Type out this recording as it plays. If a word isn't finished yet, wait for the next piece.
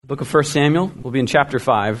Book of 1 Samuel. We'll be in chapter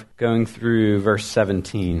 5, going through verse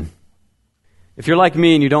 17. If you're like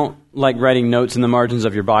me and you don't like writing notes in the margins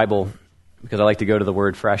of your Bible, because I like to go to the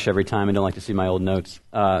Word fresh every time and don't like to see my old notes,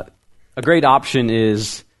 a great option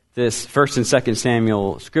is this 1 and 2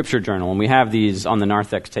 Samuel scripture journal, and we have these on the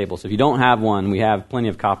narthex table. So if you don't have one, we have plenty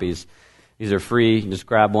of copies. These are free. You can just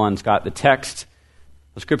grab one. It's got the text,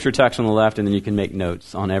 the scripture text on the left, and then you can make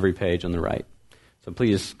notes on every page on the right. So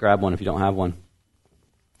please grab one if you don't have one.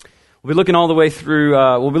 We'll be looking all the way through,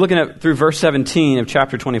 through verse 17 of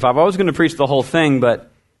chapter 25. I was going to preach the whole thing, but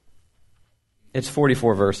it's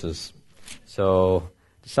 44 verses. So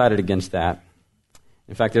decided against that.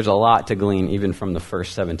 In fact, there's a lot to glean even from the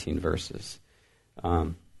first 17 verses.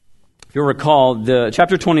 If you'll recall, the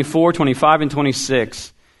chapter 24, 25, and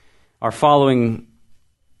 26 are following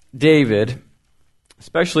David,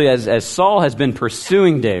 especially as Saul has been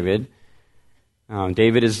pursuing David.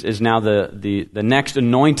 David is now the next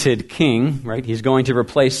anointed king, right? He's going to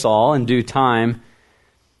replace Saul in due time.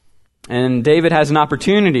 And David has an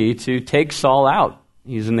opportunity to take Saul out.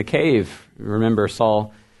 He's in the cave. Remember,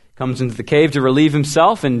 Saul comes into the cave to relieve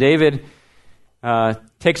himself, and David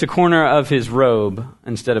takes a corner of his robe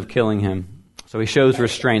instead of killing him. So he shows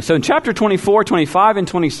restraint. So in chapter 24, 25, and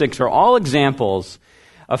 26 are all examples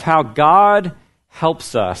of how God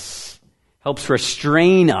helps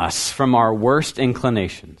restrain us from our worst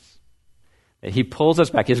inclinations. That He pulls us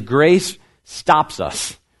back. His grace stops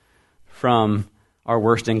us from our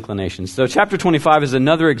worst inclinations. So chapter 25 is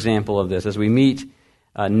another example of this as we meet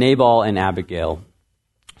Nabal and Abigail.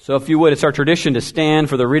 So if you would, it's our tradition to stand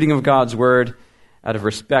for the reading of God's Word out of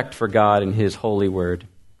respect for God and His holy Word.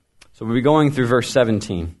 So we'll be going through verse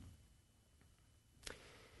 17.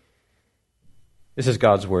 This is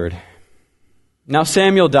God's Word. Now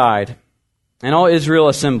Samuel died, and all Israel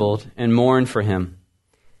assembled and mourned for him.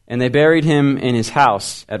 And they buried him in his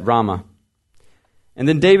house at Ramah. And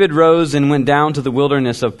then David rose and went down to the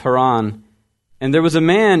wilderness of Paran. And there was a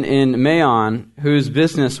man in Maon whose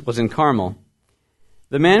business was in Carmel.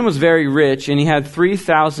 The man was very rich, and he had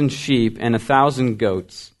 3,000 sheep and 1,000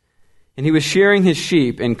 goats. And he was shearing his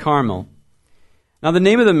sheep in Carmel. Now the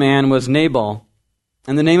name of the man was Nabal,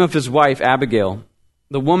 and the name of his wife Abigail.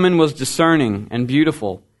 The woman was discerning and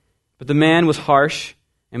beautiful, but the man was harsh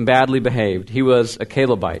and badly behaved. He was a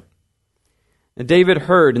Calebite. And David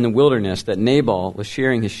heard in the wilderness that Nabal was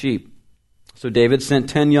shearing his sheep. So David sent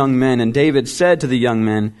 10 young men, and David said to the young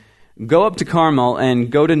men, "Go up to Carmel and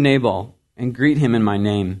go to Nabal and greet him in my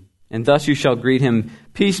name. And thus you shall greet him,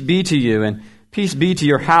 'Peace be to you, and peace be to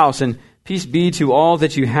your house, and peace be to all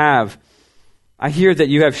that you have. I hear that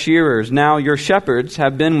you have shearers. Now your shepherds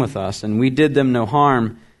have been with us, and we did them no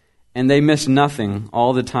harm, and they missed nothing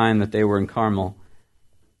all the time that they were in Carmel.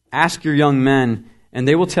 Ask your young men, and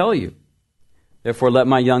they will tell you. Therefore let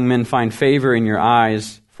my young men find favor in your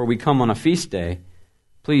eyes, for we come on a feast day.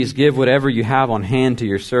 Please give whatever you have on hand to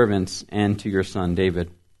your servants and to your son David.'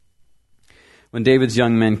 When David's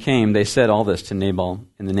young men came, they said all this to Nabal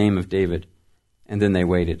in the name of David, and then they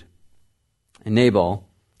waited. And Nabal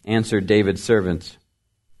answered David's servants,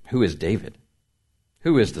 'Who is David?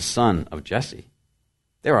 Who is the son of Jesse?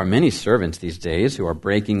 There are many servants these days who are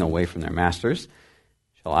breaking away from their masters.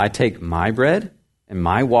 Shall I take my bread and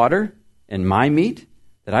my water and my meat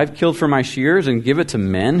that I've killed for my shearers and give it to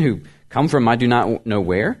men who come from I do not know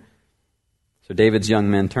where?' So David's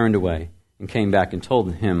young men turned away and came back and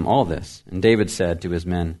told him all this. And David said to his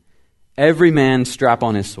men, 'Every man strap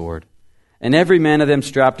on his sword.' And every man of them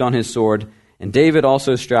strapped on his sword, and David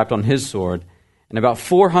also strapped on his sword. And about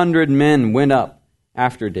 400 men went up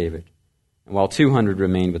after David, and while 200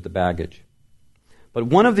 remained with the baggage. But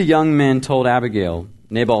one of the young men told Abigail,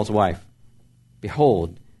 Nabal's wife,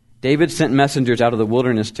 'Behold, David sent messengers out of the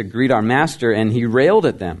wilderness to greet our master, and he railed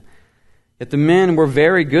at them. Yet the men were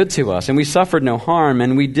very good to us, and we suffered no harm,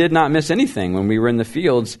 and we did not miss anything when we were in the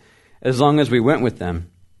fields, as long as we went with them.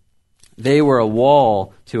 They were a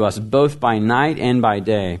wall to us both by night and by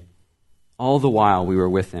day, all the while we were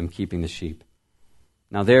with them keeping the sheep.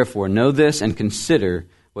 Now therefore know this and consider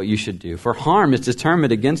what you should do. For harm is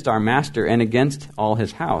determined against our master and against all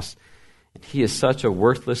his house. And he is such a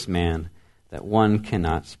worthless man that one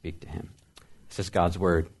cannot speak to him.'" This is God's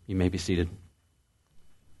word. You may be seated.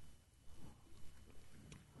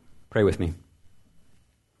 Pray with me.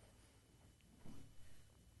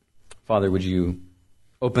 Father, would you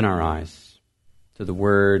open our eyes to the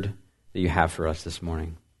word that you have for us this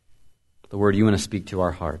morning? The word you want to speak to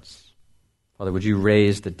our hearts. Father, would you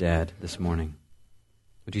raise the dead this morning?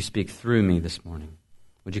 Would you speak through me this morning?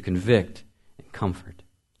 Would you convict and comfort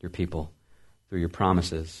your people through your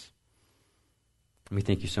promises? We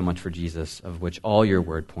thank you so much for Jesus, of which all your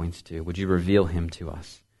word points to. Would you reveal him to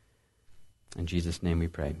us? In Jesus' name we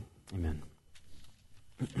pray. Amen.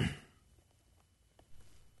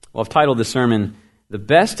 Well, I've titled this sermon, "The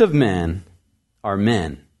Best of Men Are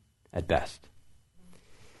Men at Best."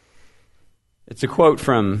 It's a quote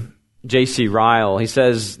from J.C. Ryle. He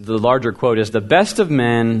says, the larger quote is, "The best of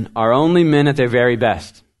men are only men at their very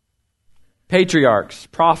best. Patriarchs,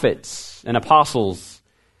 prophets, and apostles,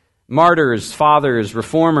 martyrs, fathers,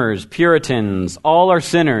 reformers, Puritans, all are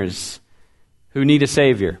sinners who need a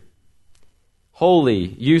Savior. Holy,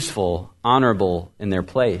 useful, honorable in their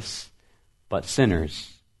place, but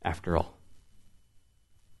sinners after all."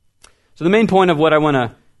 So the main point of what I want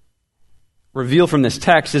to reveal from this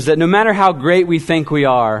text is that no matter how great we think we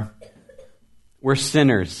are, we're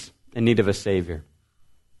sinners in need of a Savior.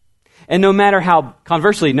 And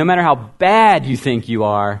conversely, no matter how bad you think you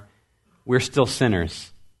are, we're still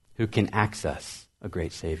sinners who can access a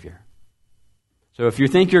great Savior. So if you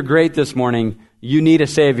think you're great this morning, you need a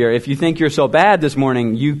Savior. If you think you're so bad this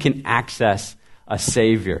morning, you can access a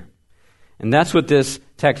Savior. And that's what this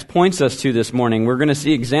text points us to this morning. We're going to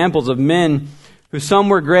see examples of men who some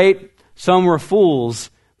were great, some were fools,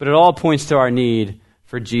 but it all points to our need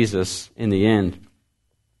for Jesus in the end.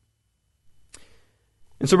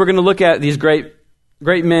 And so we're going to look at these great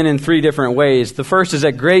men in three different ways. The first is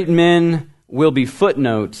that great men will be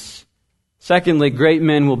footnotes. Secondly, great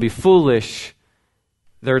men will be foolish.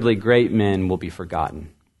 Thirdly, great men will be forgotten.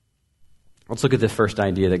 Let's look at the first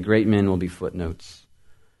idea, that great men will be footnotes.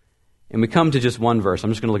 And we come to just one verse.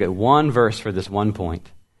 I'm just going to look at one verse for this one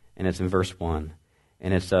point, and it's in verse 1.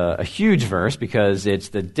 And it's a huge verse because it's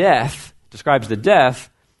describes the death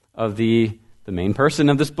of the main person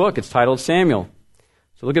of this book. It's titled Samuel.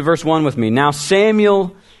 So look at verse 1 with me. "Now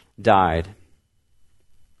Samuel died,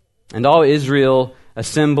 and all Israel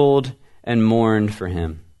assembled and mourned for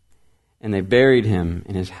him, and they buried him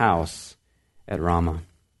in his house at Ramah."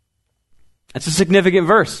 That's a significant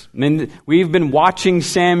verse. I mean, we've been watching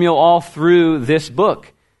Samuel all through this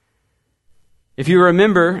book. If you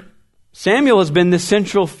remember, Samuel has been the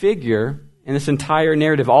central figure in this entire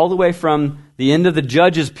narrative, all the way from the end of the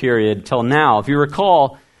Judges period till now. If you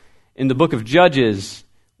recall, in the book of Judges,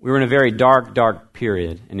 we were in a very dark, dark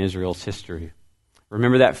period in Israel's history.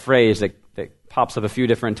 Remember that phrase that pops up a few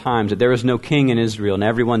different times, that there was no king in Israel and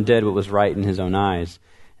everyone did what was right in his own eyes.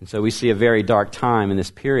 And so we see a very dark time in this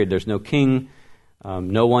period. There's no king.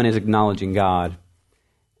 No one is acknowledging God.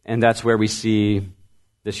 And that's where we see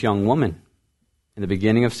this young woman in the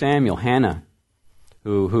beginning of Samuel, Hannah,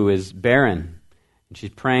 who is barren. And she's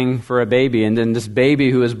praying for a baby. And then this baby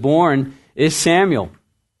who is born is Samuel.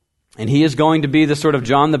 And he is going to be the sort of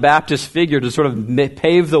John the Baptist figure to sort of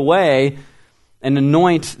pave the way and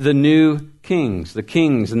anoint the new kings, the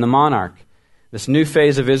kings and the monarch, this new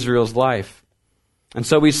phase of Israel's life. And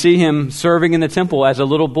so we see him serving in the temple as a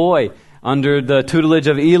little boy under the tutelage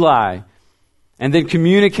of Eli, and then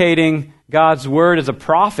communicating God's word as a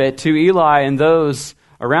prophet to Eli and those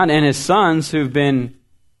around, and his sons who've been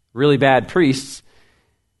really bad priests,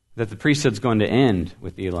 that the priesthood's going to end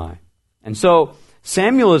with Eli. And so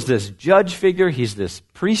Samuel is this judge figure, he's this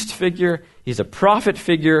priest figure, he's a prophet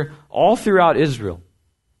figure all throughout Israel.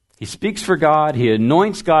 He speaks for God, he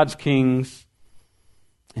anoints God's kings,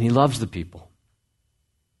 and he loves the people.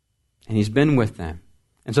 And he's been with them.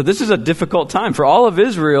 And so this is a difficult time for all of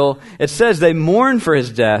Israel. It says they mourned for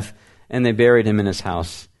his death, and they buried him in his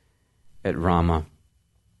house at Ramah.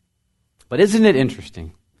 But isn't it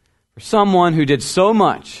interesting? For someone who did so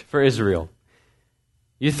much for Israel,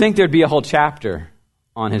 you'd think there'd be a whole chapter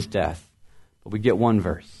on his death. But we get one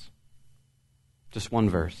verse. Just one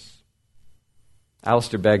verse.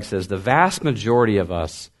 Alistair Begg says, "The vast majority of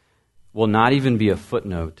us will not even be a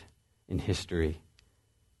footnote in history.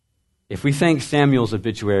 If we think Samuel's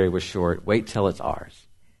obituary was short, wait till it's ours."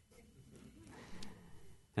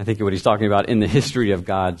 I think what he's talking about in the history of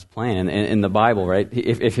God's plan, in the Bible, right?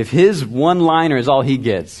 If his one-liner is all he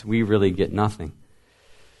gets, we really get nothing.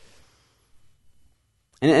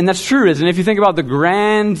 And that's true, isn't it? If you think about the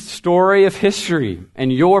grand story of history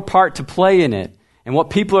and your part to play in it and what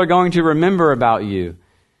people are going to remember about you,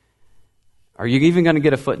 are you even going to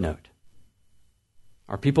get a footnote?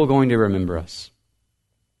 Are people going to remember us?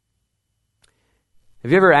 Have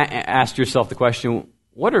you ever asked yourself the question,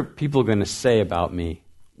 what are people going to say about me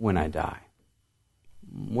when I die?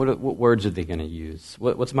 What words are they going to use?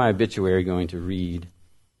 What's my obituary going to read?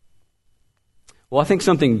 Well, I think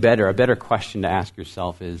something better, a better question to ask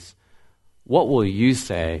yourself is, what will you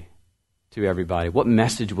say to everybody? What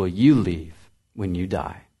message will you leave when you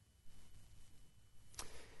die?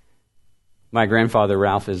 My grandfather,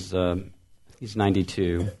 Ralph, is He's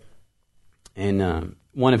 92. And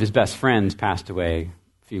one of his best friends passed away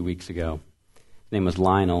a few weeks ago. His name was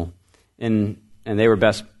Lionel. And they were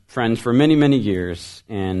best friends for many, many years.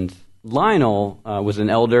 And Lionel was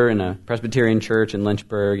an elder in a Presbyterian church in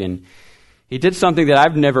Lynchburg, and he did something that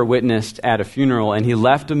I've never witnessed at a funeral, and he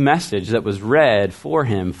left a message that was read for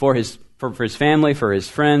him, for his family, for his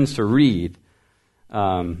friends to read,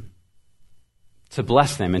 to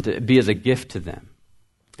bless them and to be as a gift to them.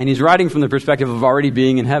 And he's writing from the perspective of already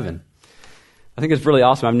being in heaven. I think it's really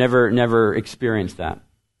awesome. I've never experienced that.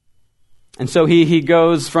 And so he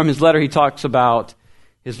goes, from his letter, he talks about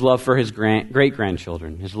his love for his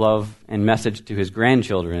great-grandchildren, his love and message to his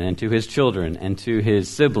grandchildren and to his children and to his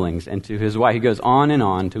siblings and to his wife. He goes on and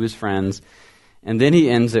on to his friends, and then he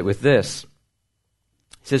ends it with this.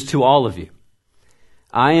 He says, "To all of you,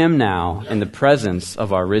 I am now in the presence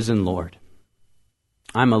of our risen Lord.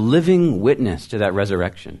 I'm a living witness to that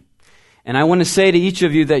resurrection. And I want to say to each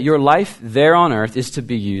of you that your life there on earth is to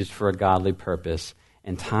be used for a godly purpose,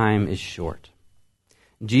 and time is short.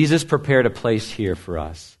 Jesus prepared a place here for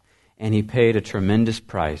us, and he paid a tremendous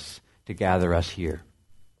price to gather us here.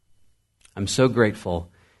 I'm so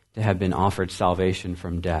grateful to have been offered salvation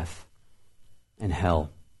from death and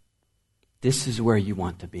hell. This is where you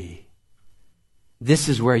want to be. This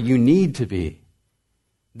is where you need to be.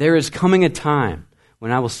 There is coming a time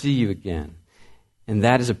when I will see you again, and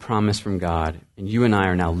that is a promise from God, and you and I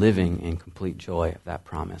are now living in complete joy of that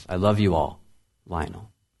promise. I love you all,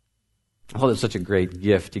 Lionel." I thought it's such a great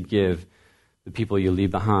gift to give the people you leave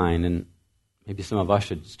behind, and maybe some of us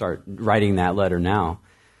should start writing that letter now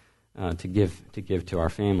to give to our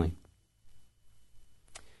family.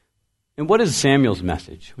 And what is Samuel's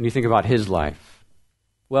message when you think about his life?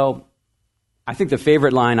 Well, I think the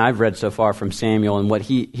favorite line I've read so far from Samuel and what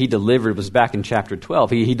he delivered was back in chapter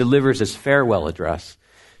 12. He delivers his farewell address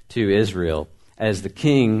to Israel as the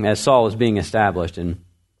king, as Saul is being established, and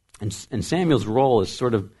Samuel's role is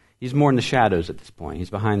sort of, he's more in the shadows at this point.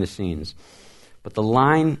 He's behind the scenes. But the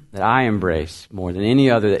line that I embrace more than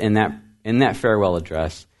any other in that farewell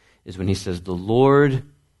address is when he says, "The Lord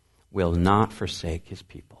will not forsake his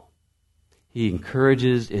people." He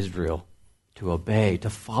encourages Israel to obey, to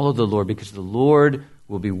follow the Lord, because the Lord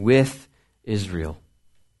will be with Israel.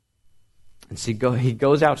 And see, he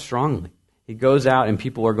goes out strongly. He goes out, and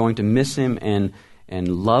people are going to miss him and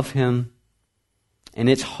love him. And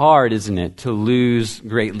it's hard, isn't it, to lose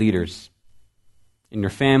great leaders in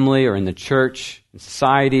your family or in the church, in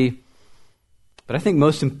society. But I think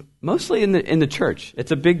mostly in the church.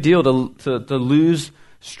 It's a big deal to lose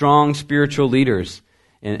strong spiritual leaders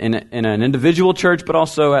in an individual church, but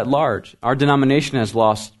also at large. Our denomination has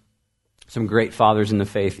lost some great fathers in the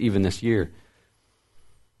faith even this year.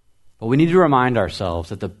 But we need to remind ourselves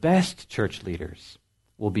that the best church leaders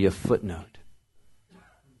will be a footnote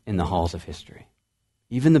in the halls of history.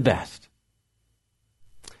 Even the best.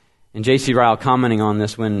 And J.C. Ryle commenting on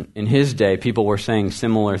this, when in his day people were saying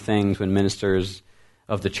similar things when ministers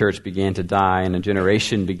of the church began to die and a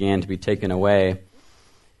generation began to be taken away.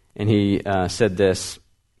 And he said this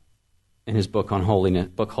in his book on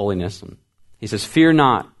Holiness. He says, "Fear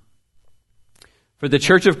not, for the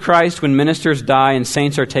church of Christ, when ministers die and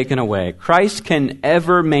saints are taken away, Christ can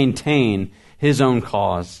ever maintain his own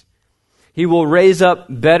cause. He will raise up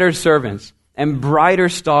better servants and brighter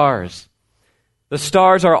stars. The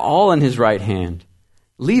stars are all in his right hand.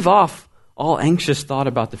 Leave off all anxious thought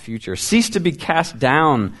about the future. Cease to be cast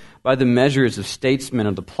down by the measures of statesmen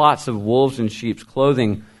or the plots of wolves in sheep's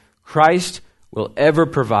clothing. Christ will ever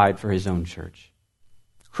provide for his own church.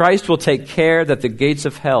 Christ will take care that the gates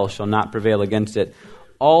of hell shall not prevail against it.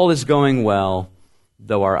 All is going well,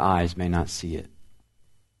 though our eyes may not see it.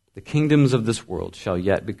 The kingdoms of this world shall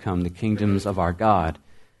yet become the kingdoms of our God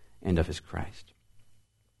and of his Christ."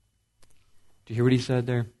 Do you hear what he said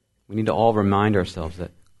there? We need to all remind ourselves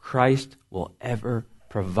that Christ will ever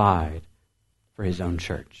provide for his own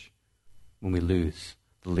church when we lose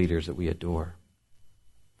the leaders that we adore.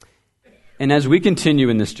 And as we continue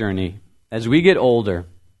in this journey, as we get older,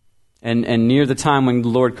 and near the time when the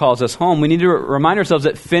Lord calls us home, we need to remind ourselves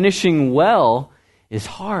that finishing well is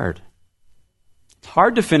hard. It's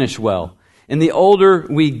hard to finish well. And the older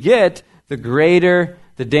we get, the greater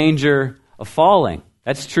the danger of falling.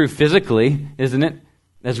 That's true physically, isn't it?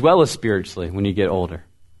 As well as spiritually when you get older.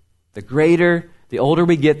 The older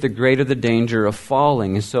we get, the greater the danger of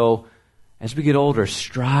falling. And so, as we get older,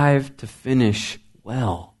 strive to finish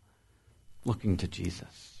well, looking to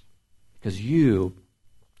Jesus. Because you,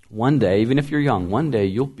 one day, even if you're young, one day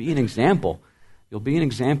you'll be an example. You'll be an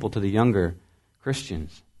example to the younger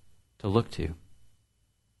Christians to look to.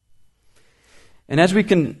 And as we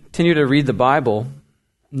continue to read the Bible,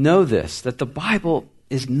 know this, that the Bible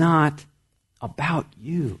is not about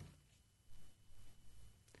you.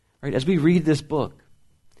 Right? As we read this book,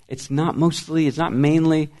 it's not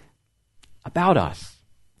mainly about us.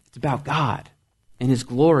 It's about God and His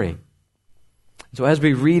glory. So as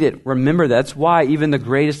we read it, remember that's why even the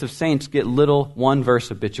greatest of saints get little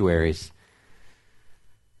one-verse obituaries.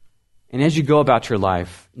 And as you go about your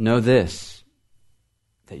life, know this,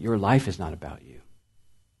 that your life is not about you.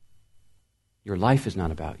 Your life is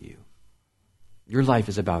not about you. Your life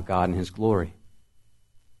is about God and His glory.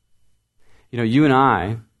 You know, you and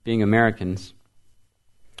I, being Americans,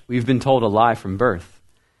 we've been told a lie from birth.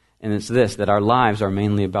 And it's this, that our lives are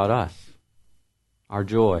mainly about us. Our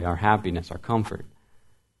joy, our happiness, our comfort.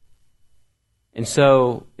 And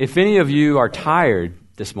so, if any of you are tired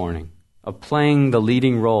this morning of playing the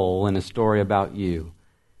leading role in a story about you,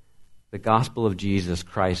 the gospel of Jesus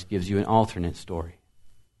Christ gives you an alternate story.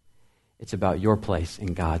 It's about your place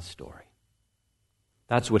in God's story.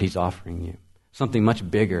 That's what He's offering you. Something much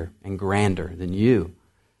bigger and grander than you.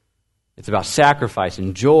 It's about sacrifice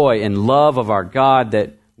and joy and love of our God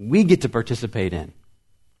that we get to participate in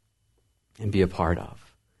and be a part of.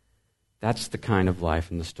 That's the kind of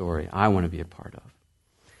life in the story I want to be a part of.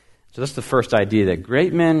 So that's the first idea, that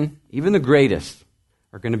great men, even the greatest,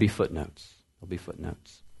 are going to be footnotes. They'll be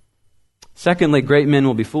footnotes. Secondly, great men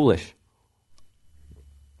will be foolish.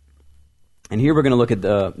 And here we're going to look at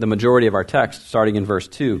the majority of our text, starting in verse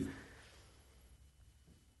 2.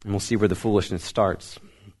 And we'll see where the foolishness starts.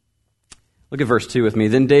 Look at verse 2 with me.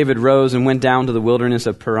 Then David rose and went down to the wilderness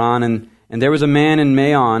of Paran, and there was a man in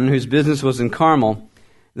Maon whose business was in Carmel.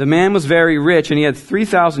 The man was very rich, and he had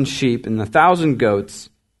 3,000 sheep and 1,000 goats,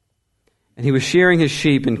 and he was shearing his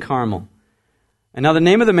sheep in Carmel. And now the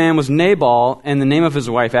name of the man was Nabal, and the name of his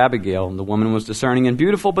wife Abigail. And the woman was discerning and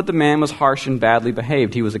beautiful, but the man was harsh and badly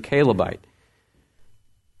behaved. He was a Calebite.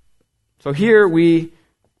 So here we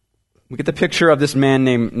get the picture of this man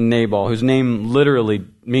named Nabal, whose name literally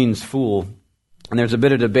means fool. And there's a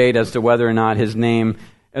bit of debate as to whether or not his name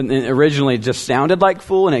originally just sounded like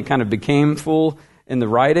fool and it kind of became fool in the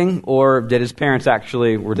writing, or did his parents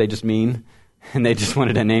were they just mean and they just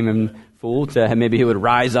wanted to name him fool to maybe he would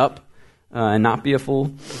rise up and not be a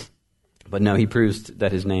fool. But no, he proves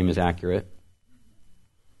that his name is accurate.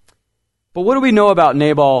 But what do we know about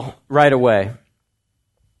Nabal right away?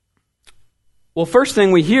 Well, first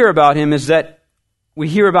thing we hear about him is that we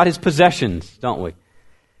hear about his possessions, don't we?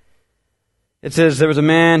 It says there was a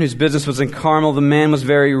man whose business was in Carmel. The man was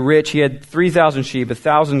very rich. He had 3,000 sheep,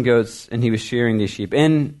 1,000 goats, and he was shearing these sheep.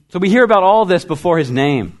 And so we hear about all this before his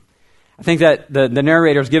name. I think that the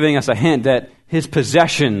narrator is giving us a hint that his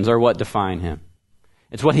possessions are what define him.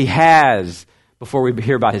 It's what he has before we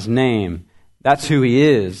hear about his name. That's who he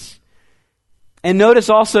is. And notice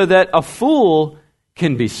also that a fool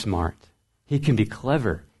can be smart. He can be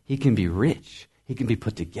clever. He can be rich. He can be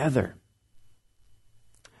put together.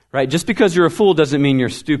 Right? Just because you're a fool doesn't mean you're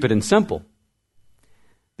stupid and simple.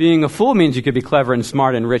 Being a fool means you could be clever and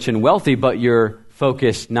smart and rich and wealthy, but you're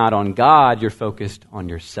focused not on God, you're focused on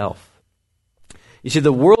yourself. You see,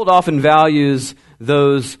 the world often values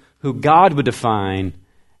those who God would define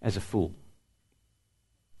as a fool.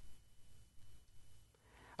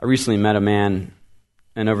 I recently met a man,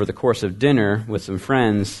 and over the course of dinner with some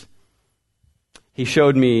friends, he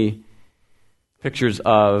showed me pictures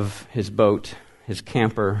of his boat, his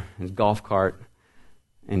camper, his golf cart,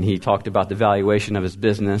 and he talked about the valuation of his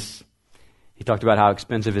business. He talked about how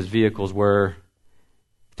expensive his vehicles were.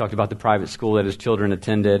 He talked about the private school that his children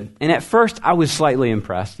attended. And at first, I was slightly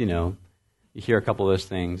impressed. You hear a couple of those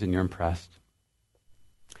things and you're impressed.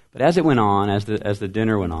 But as it went on, as the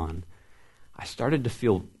dinner went on, I started to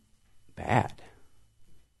feel bad.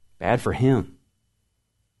 Bad for him.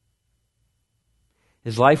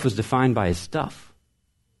 His life was defined by his stuff.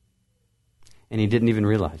 And he didn't even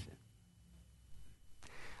realize it.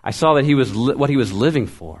 I saw that what he was living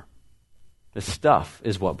for, the stuff,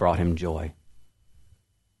 is what brought him joy.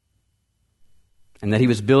 And that he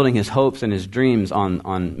was building his hopes and his dreams on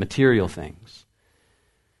material things.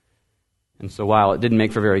 And so while it didn't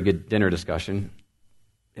make for a very good dinner discussion,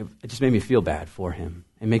 it just made me feel bad for him.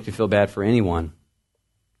 It makes me feel bad for anyone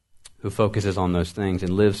who focuses on those things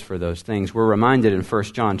and lives for those things. We're reminded in 1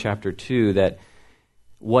 John chapter 2 that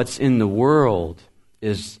what's in the world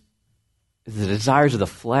is the desires of the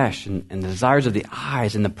flesh and the desires of the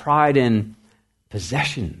eyes and the pride in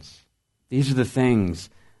possessions. These are the things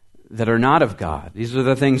that are not of God. These are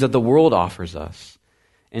the things that the world offers us.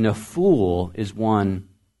 And a fool is one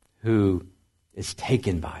who is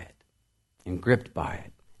taken by it and gripped by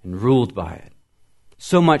it and ruled by it.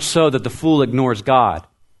 so much so that the fool ignores God.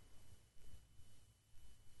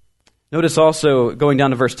 Notice also, going down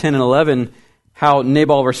to verse 10 and 11, how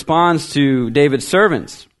Nabal responds to David's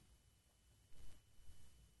servants.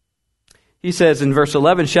 He says in verse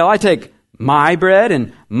 11, "Shall I take my bread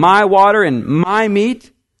and my water and my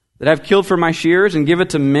meat that I've killed for my shearers and give it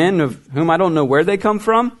to men of whom I don't know where they come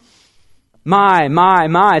from?" My,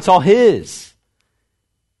 it's all his.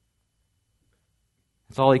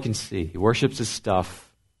 That's all he can see. He worships his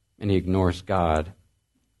stuff and he ignores God.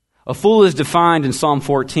 A fool is defined in Psalm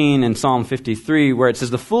 14 and Psalm 53, where it says,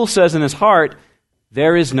 "The fool says in his heart,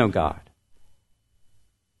 there is no God."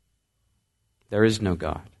 There is no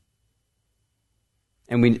God.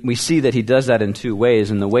 And we see that he does that in two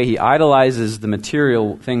ways, in the way he idolizes the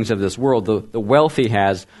material things of this world, the wealth he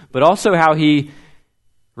has, but also how he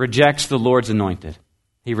rejects the Lord's anointed.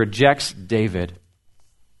 He rejects David,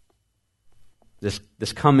 this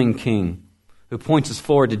coming king who points us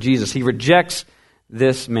forward to Jesus. He rejects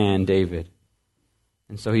this man, David.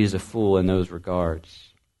 And so he's a fool in those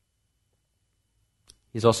regards.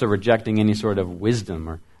 He's also rejecting any sort of wisdom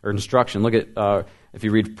or instruction. Look at, if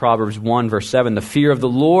you read Proverbs 1, verse 7, "The fear of the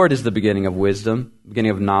Lord is the beginning of wisdom,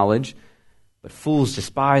 beginning of knowledge, but fools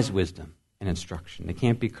despise wisdom and instruction." They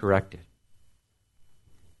can't be corrected.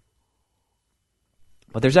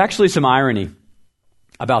 But there's actually some irony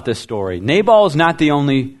about this story. Nabal is not the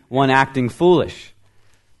only one acting foolish.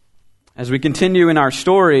 As we continue in our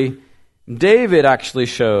story, David actually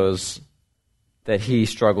shows that he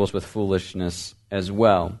struggles with foolishness as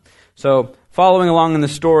well. So, following along in the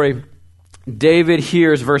story, David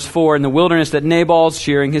hears, verse 4, in the wilderness that Nabal's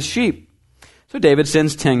shearing his sheep. So David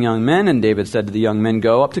sends 10 young men, and David said to the young men,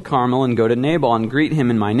 "Go up to Carmel and go to Nabal and greet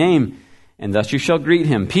him in my name, and thus you shall greet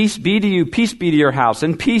him. Peace be to you, peace be to your house,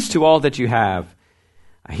 and peace to all that you have.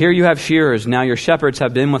 I hear you have shearers. Now your shepherds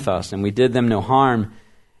have been with us, and we did them no harm,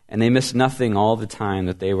 and they missed nothing all the time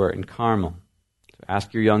that they were in Carmel. So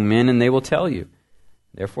ask your young men, and they will tell you.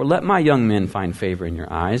 Therefore let my young men find favor in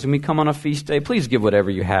your eyes. When we come on a feast day, please give whatever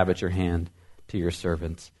you have at your hand to your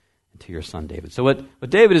servants and to your son David." So what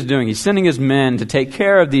David is doing, he's sending his men to take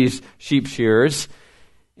care of these sheep shearers,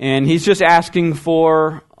 and he's just asking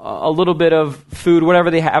for a little bit of food,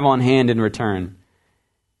 whatever they have on hand in return.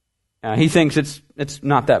 He thinks it's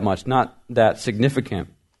not that much, not that significant.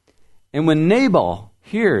 And when Nabal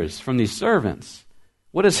hears from these servants,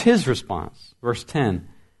 what is his response? Verse 10,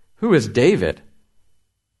 "Who is David?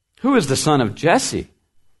 Who is the son of Jesse?"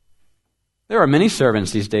 There are many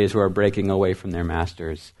servants these days who are breaking away from their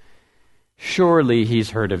masters. Surely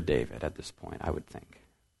he's heard of David at this point, I would think.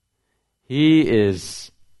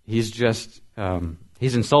 He's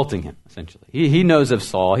insulting him, essentially. He knows of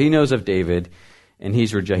Saul, he knows of David, and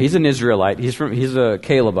he's an Israelite, he's a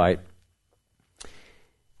Calebite,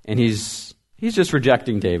 and he's just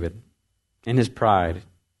rejecting David and his pride.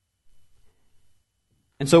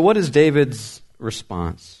 And so what is David's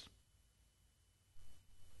response?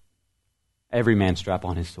 Every man strap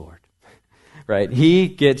on his sword, right? He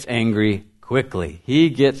gets angry quickly. He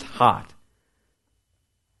gets hot.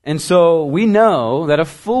 And so we know that a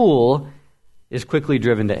fool is quickly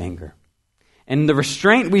driven to anger. And the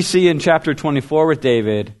restraint we see in chapter 24 with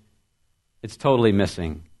David, it's totally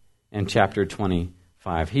missing in chapter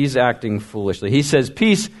 25. He's acting foolishly. He says,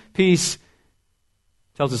 "Peace, peace."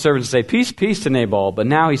 Tells the servants to say, "Peace, peace" to Nabal. But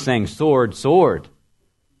now he's saying, "Sword, sword."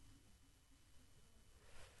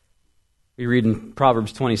 We read in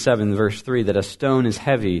Proverbs 27, verse 3, that a stone is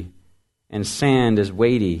heavy and sand is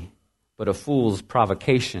weighty, but a fool's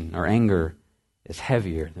provocation or anger is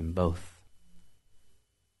heavier than both.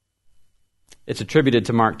 It's attributed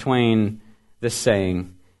to Mark Twain, this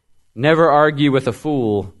saying, "Never argue with a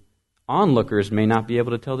fool. Onlookers may not be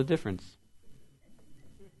able to tell the difference."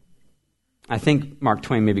 I think Mark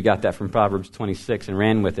Twain maybe got that from Proverbs 26 and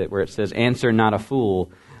ran with it, where it says, "Answer not a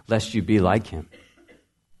fool, lest you be like him."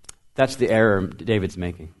 That's the error David's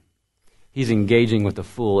making. He's engaging with the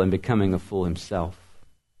fool and becoming a fool himself.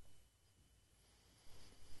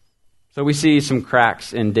 So we see some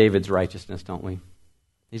cracks in David's righteousness, don't we?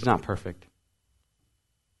 He's not perfect.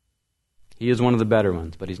 He is one of the better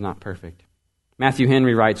ones, but he's not perfect. Matthew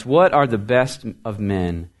Henry writes, "What are the best of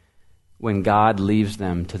men when God leaves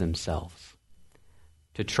them to themselves,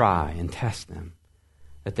 to try and test them,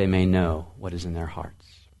 that they may know what is in their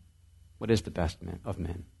hearts?" What is the best of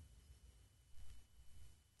men?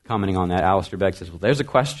 Commenting on that, Alistair Begg says, "Well, there's a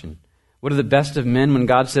question. What are the best of men when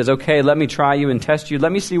God says, 'Okay, let me try you and test you.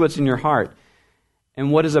 Let me see what's in your heart'?"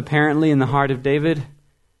 And what is apparently in the heart of David?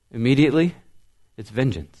 Immediately, it's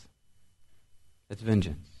vengeance. It's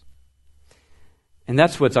vengeance. And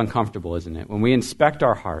that's what's uncomfortable, isn't it? When we inspect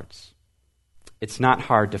our hearts it's not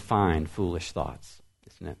hard to find foolish thoughts,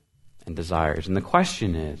 isn't it? And desires. And the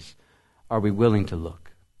question is, are we willing to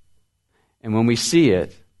look? And when we see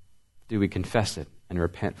it, do we confess it and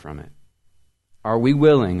repent from it? Are we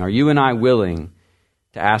willing, are you and I willing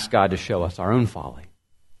to ask God to show us our own folly?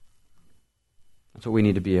 That's what we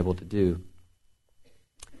need to be able to do.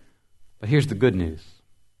 But here's the good news.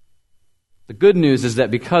 The good news is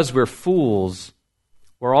that because we're fools,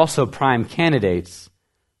 we're also prime candidates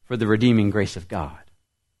for the redeeming grace of God.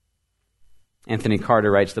 Anthony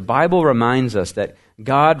Carter writes, the Bible reminds us that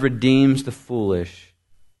God redeems the foolish.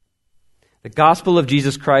 The gospel of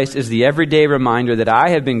Jesus Christ is the everyday reminder that I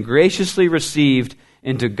have been graciously received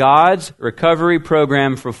into God's recovery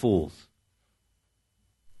program for fools.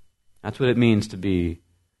 That's what it means to be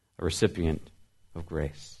a recipient of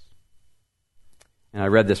grace. And I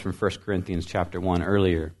read this from 1 Corinthians chapter 1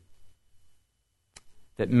 earlier,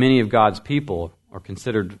 that many of God's people are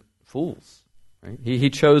considered fools. Right? He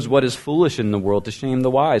chose what is foolish in the world to shame the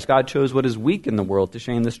wise. God chose what is weak in the world to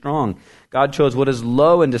shame the strong. God chose what is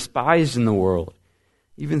low and despised in the world,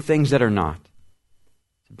 even things that are not,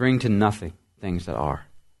 to bring to nothing things that are.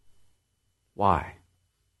 Why?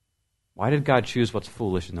 Why did God choose what's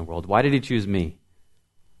foolish in the world? Why did he choose me?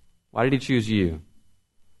 Why did he choose you?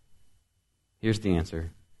 Here's the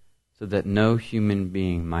answer. So that no human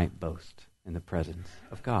being might boast in the presence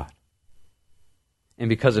of God. And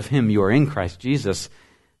because of him, you are in Christ Jesus,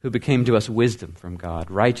 who became to us wisdom from God,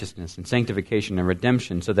 righteousness and sanctification and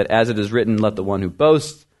redemption, so that as it is written, let the one who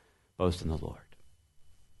boasts, boast in the Lord.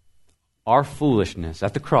 Our foolishness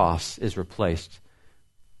at the cross is replaced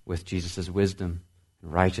with Jesus' wisdom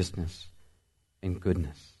and righteousness and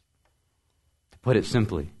goodness. To put it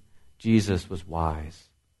simply, Jesus was wise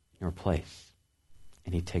in your place,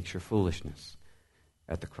 and he takes your foolishness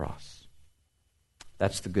at the cross.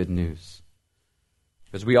 That's the good news.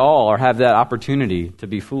 Because we all have that opportunity to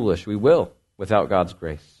be foolish. We will, without God's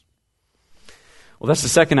grace. Well, that's the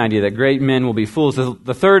second idea, that great men will be fools.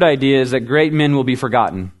 The third idea is that great men will be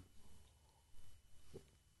forgotten.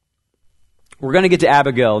 We're going to get to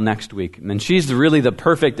Abigail next week, and she's really the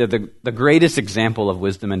perfect, the greatest example of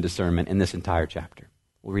wisdom and discernment in this entire chapter.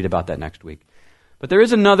 We'll read about that next week. But there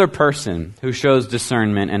is another person who shows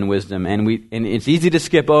discernment and wisdom, and it's easy to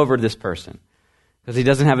skip over this person because he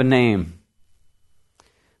doesn't have a name.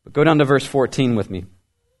 But go down to verse 14 with me.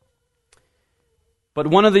 But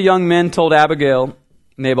one of the young men told Abigail,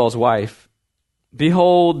 Nabal's wife,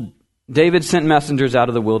 behold, David sent messengers out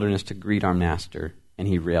of the wilderness to greet our master, and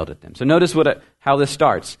he railed at them. So notice how this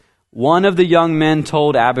starts. One of the young men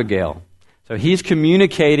told Abigail. So he's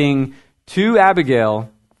communicating to Abigail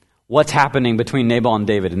what's happening between Nabal and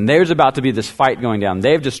David. And there's about to be this fight going down.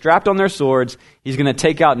 They've just strapped on their swords. He's going to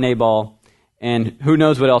take out Nabal, and who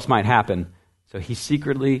knows what else might happen. So he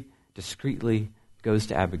secretly, discreetly goes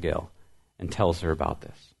to Abigail and tells her about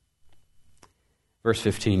this. Verse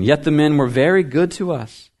 15, yet the men were very good to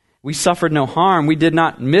us. We suffered no harm. We did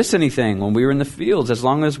not miss anything when we were in the fields as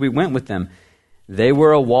long as we went with them. They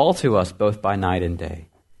were a wall to us both by night and day.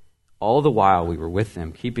 All the while we were with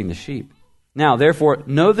them, keeping the sheep. Now, therefore,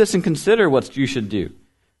 know this and consider what you should do.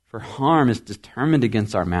 For harm is determined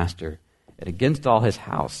against our master and against all his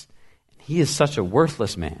house. And he is such a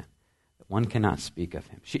worthless man. One cannot speak of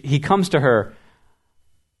him. He comes to her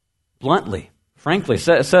bluntly, frankly,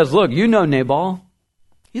 says, look, you know Nabal.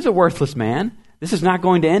 He's a worthless man. This is not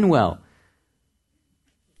going to end well.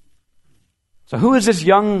 So who is this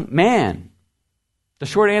young man? The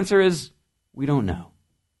short answer is, we don't know.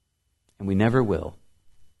 And we never will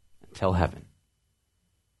until heaven.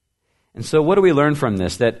 And so what do we learn from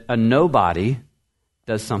this? That a nobody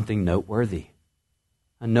does something noteworthy.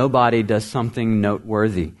 A nobody does something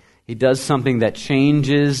noteworthy. He does something that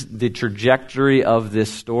changes the trajectory of this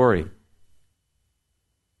story.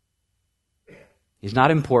 He's not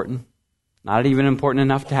important, not even important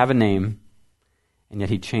enough to have a name, and yet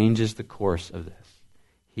he changes the course of this.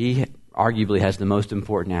 He arguably has the most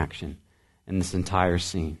important action in this entire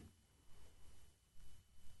scene.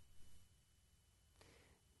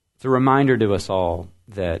 It's a reminder to us all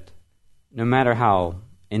that no matter how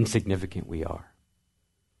insignificant we are,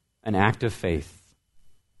 an act of faith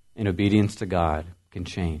in obedience to God can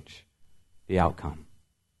change the outcome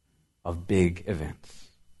of big events.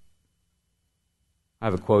 I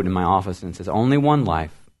have a quote in my office and it says, only one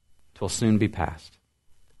life 'twill soon be past.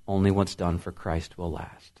 Only what's done for Christ will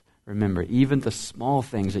last. Remember, even the small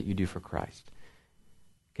things that you do for Christ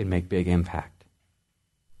can make big impact.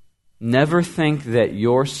 Never think that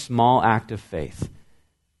your small act of faith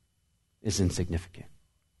is insignificant.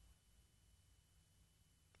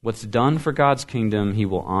 What's done for God's kingdom, he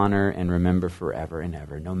will honor and remember forever and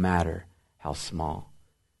ever, no matter how small.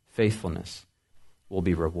 Faithfulness will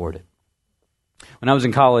be rewarded. When I was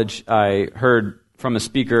in college, I heard from a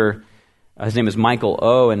speaker, his name is Michael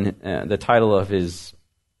O., and the title of his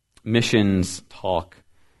missions talk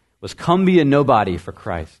was "Come Be a Nobody for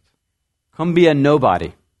Christ." Come be a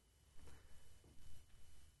nobody.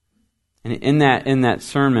 And in that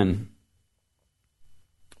sermon,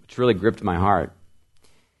 which really gripped my heart,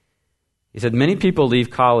 he said, many people leave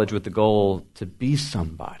college with the goal to be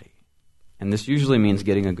somebody. And this usually means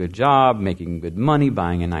getting a good job, making good money,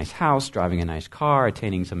 buying a nice house, driving a nice car,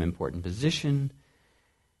 attaining some important position,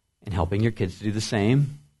 and helping your kids to do the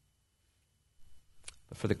same.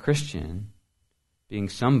 But for the Christian, being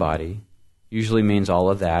somebody usually means all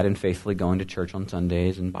of that and faithfully going to church on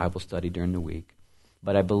Sundays and Bible study during the week.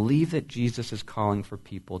 But I believe that Jesus is calling for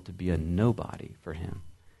people to be a nobody for him.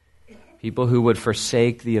 People who would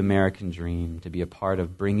forsake the American dream to be a part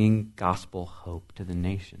of bringing gospel hope to the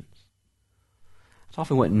nations. That's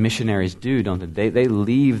often what missionaries do, don't they? They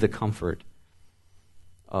leave the comfort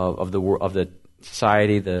of the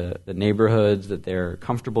society, the neighborhoods that they're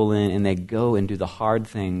comfortable in, and they go and do the hard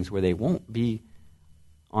things where they won't be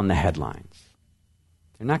on the headlines.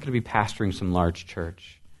 They're not going to be pastoring some large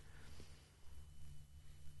church.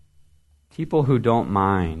 People who don't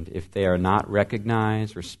mind if they are not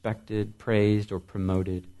recognized, respected, praised, or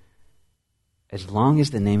promoted, as long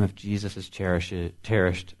as the name of Jesus is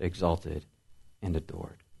cherished, exalted, and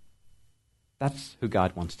adored. That's who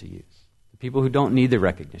God wants to use. The people who don't need the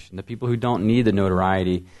recognition, the people who don't need the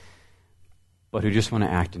notoriety, but who just want to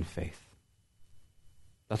act in faith.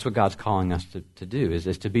 That's what God's calling us to do,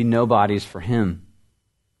 is to be nobodies for him.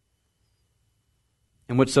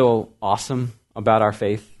 And what's so awesome about our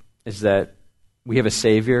faith is that we have a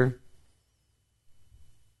Savior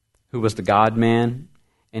who was the God-man,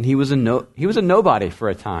 and he was a nobody for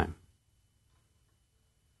a time.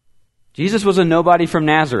 Jesus was a nobody from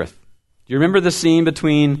Nazareth. Do you remember the scene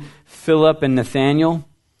between Philip and Nathanael?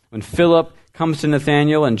 When Philip comes to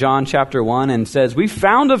Nathanael in John chapter 1 and says, "We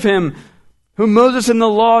found of him whom Moses in the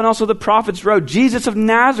law and also the prophets wrote, Jesus of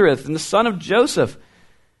Nazareth and the son of Joseph."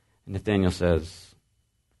 And Nathanael says,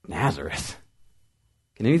 "Nazareth?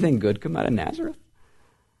 Can anything good come out of Nazareth?"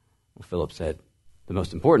 Well, Philip said the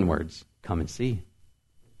most important words, "Come and see."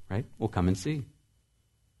 Right? We'll come and see.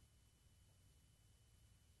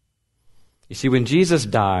 You see, when Jesus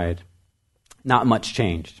died, not much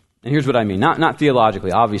changed. And here's what I mean. Not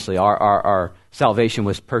theologically. Obviously, our salvation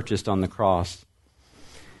was purchased on the cross.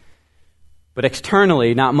 But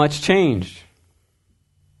externally, not much changed.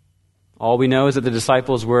 All we know is that the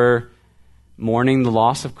disciples were mourning the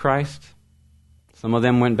loss of Christ. Some of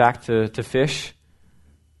them went back to fish.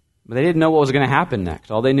 But they didn't know what was going to happen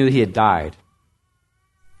next. All they knew, he had died.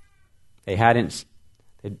 They hadn't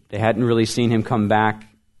really seen him come back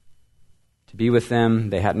to be with them.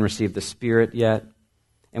 They hadn't received the Spirit yet.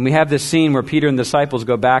 And we have this scene where Peter and the disciples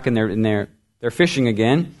go back and they're fishing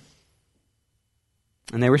again.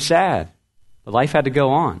 And they were sad. But life had to go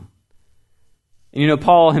on. And you know,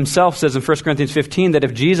 Paul himself says in 1 Corinthians 15 that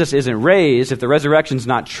if Jesus isn't raised, if the resurrection's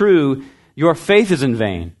not true, your faith is in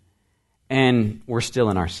vain. And we're still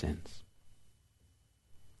in our sins.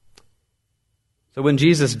 So when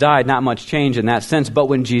Jesus died, not much changed in that sense. But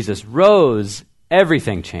when Jesus rose,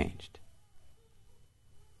 everything changed.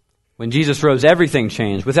 When Jesus rose, everything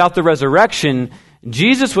changed. Without the resurrection,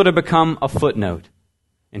 Jesus would have become a footnote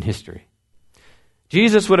in history.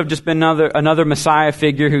 Jesus would have just been another Messiah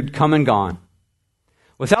figure who'd come and gone.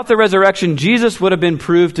 Without the resurrection, Jesus would have been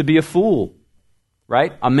proved to be a fool,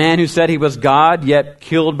 right? A man who said he was God, yet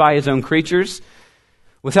killed by his own creatures.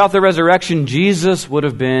 Without the resurrection, Jesus would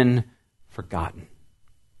have been forgotten.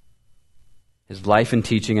 His life and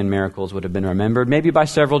teaching and miracles would have been remembered, maybe by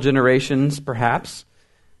several generations, perhaps.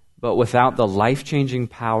 But without the life-changing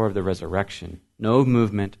power of the resurrection, no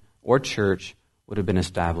movement or church would have been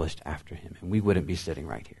established after him, and we wouldn't be sitting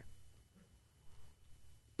right here.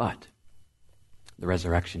 But the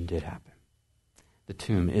resurrection did happen. The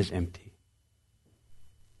tomb is empty.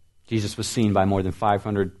 Jesus was seen by more than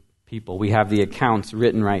 500 people. We have the accounts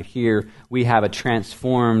written right here. We have a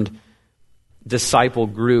transformed disciple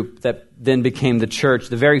group that then became the church.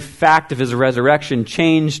 The very fact of his resurrection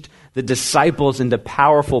changed the disciples into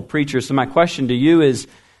powerful preachers. So my question to you is,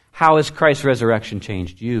 how has Christ's resurrection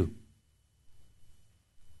changed you?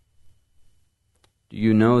 Do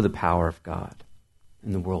you know the power of God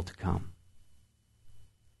in the world to come?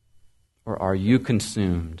 Or are you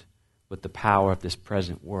consumed with the power of this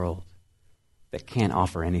present world that can't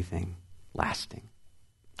offer anything lasting?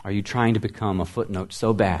 Are you trying to become a footnote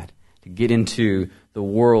so bad to get into the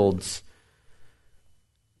world's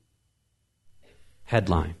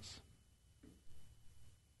headlines?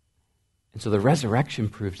 And so the resurrection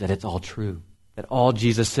proves that it's all true, that all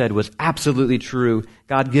Jesus said was absolutely true.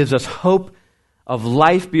 God gives us hope of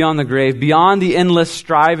life beyond the grave, beyond the endless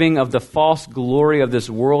striving of the false glory of this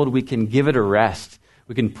world. We can give it a rest.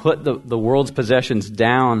 We can put the world's possessions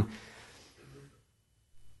down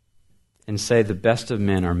and say the best of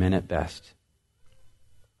men are men at best.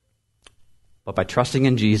 But by trusting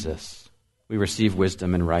in Jesus, we receive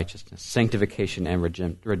wisdom and righteousness, sanctification and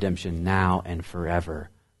redemption now and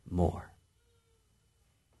forevermore.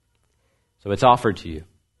 So it's offered to you.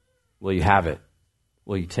 Will you have it?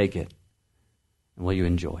 Will you take it? And will you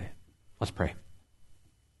enjoy it? Let's pray.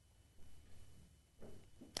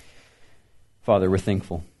 Father, we're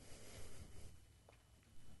thankful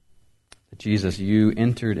that Jesus, you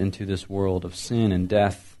entered into this world of sin and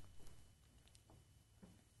death.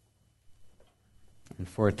 And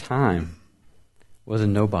for a time was a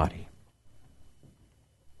nobody.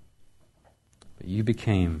 But you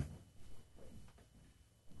became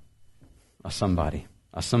a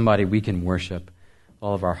somebody we can worship with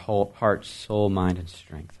all of our whole heart, soul, mind, and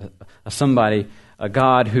strength. A somebody, a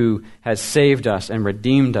God who has saved us and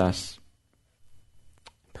redeemed us,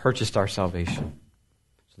 purchased our salvation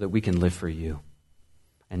so that we can live for you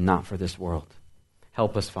and not for this world.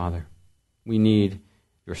 Help us, Father. We need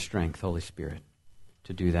your strength, Holy Spirit,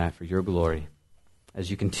 to do that for your glory as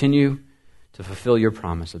you continue to fulfill your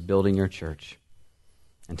promise of building your church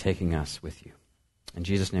and taking us with you. In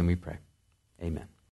Jesus' name we pray. Amen.